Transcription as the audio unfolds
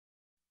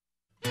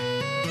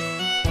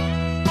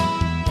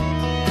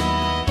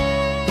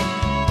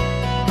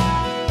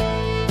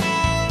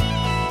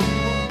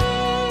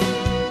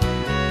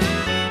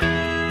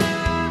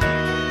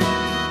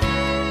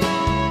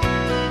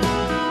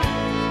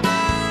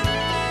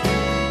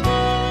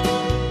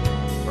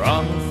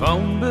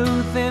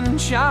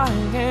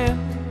Cheyenne.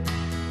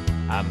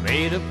 I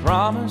made a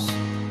promise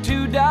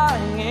to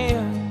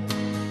Diane,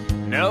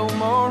 no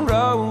more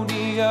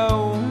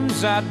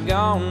rodeos, I'd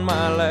gone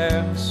my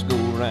last go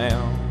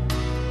round.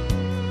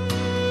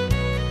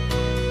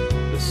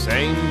 The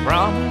same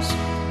promise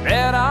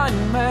that I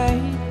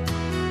made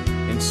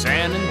in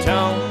San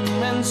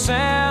Antonio and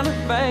Santa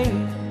Fe,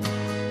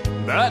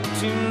 but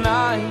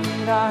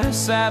tonight I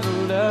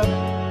saddled up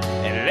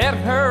and let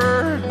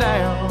her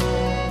down.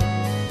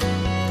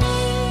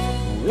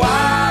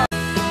 Why?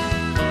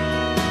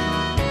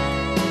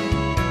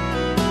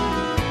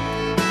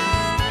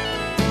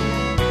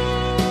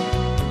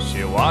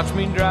 She'll watch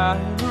me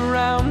drive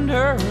around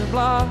her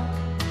block,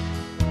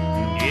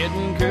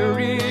 getting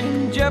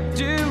courage up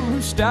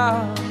to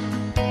stop,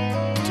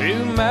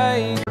 to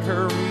make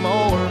her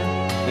more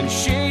than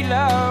she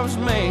loves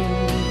me.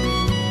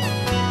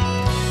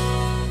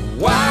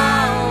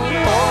 Wild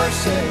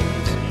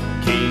horses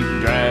keep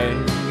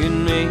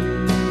dragging me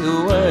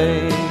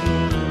away,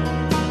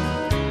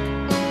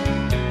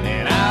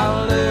 and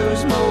I'll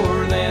lose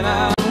more than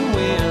I'll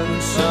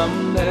win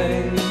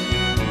someday.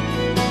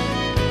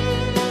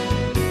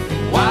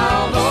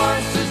 Wild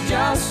horses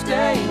just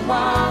stay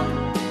wild,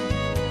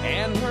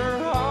 and her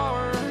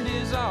heart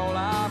is all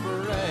I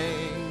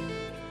bring.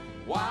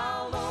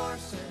 Wild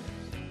horses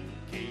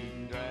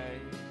keep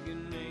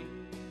dragging me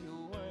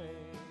away.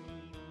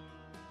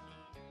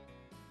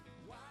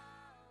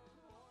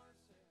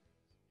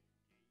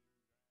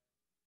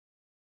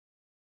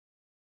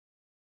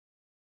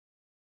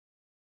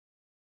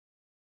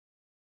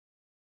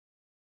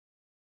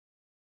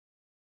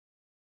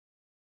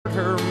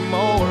 Her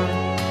more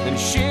than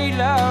she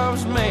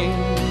loves me.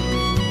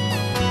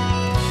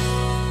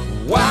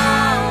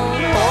 Wild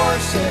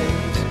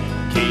horses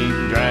keep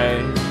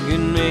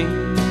dragging me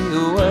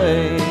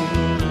away,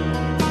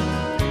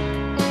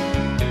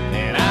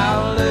 and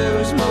I'll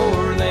lose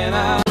more than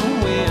I'll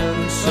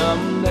win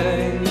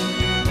someday.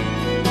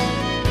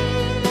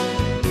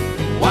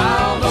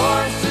 Wild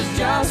horses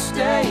just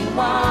stay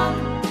wild,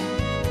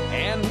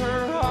 and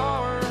her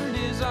heart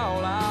is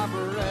all I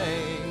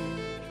bring.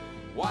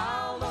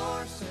 Wild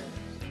horses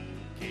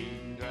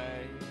keep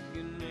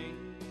dragging me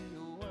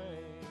away.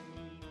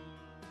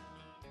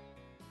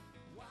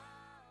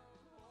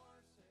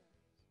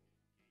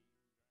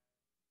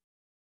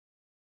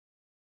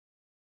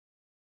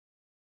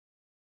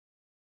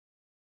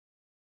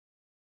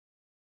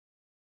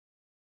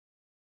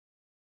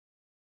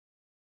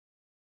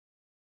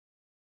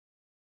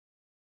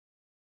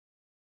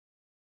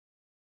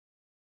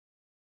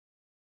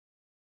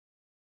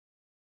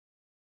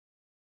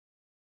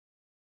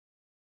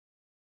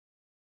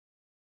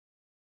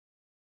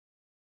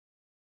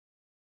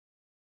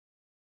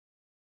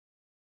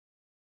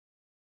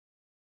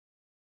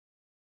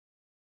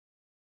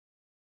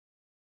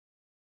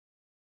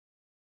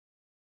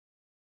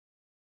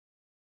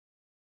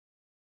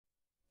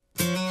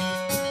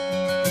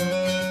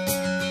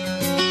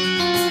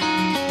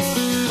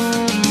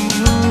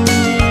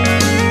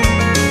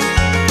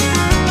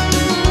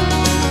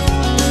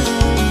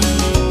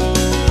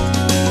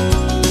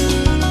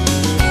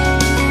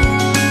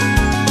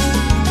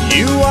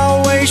 You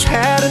always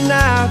had an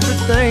eye for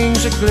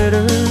things that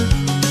glitter,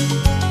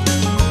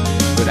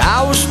 but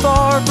I was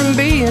far from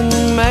being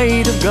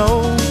made of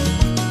gold.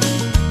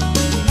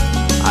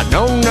 I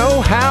don't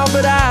know how,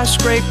 but I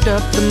scraped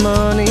up the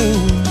money.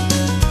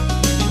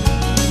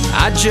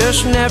 I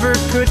just never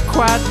could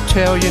quite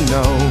tell you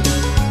no.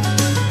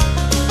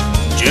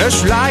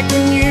 Just like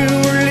when you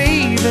were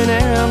leaving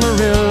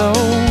Amarillo,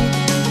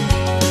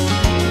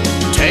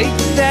 take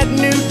that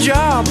new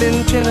job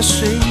in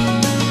Tennessee,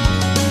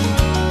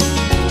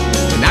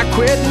 and I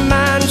quit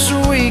mine so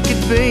we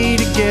could be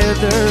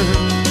together.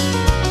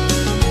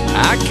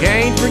 I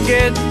can't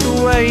forget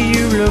the way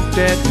you looked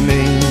at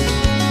me.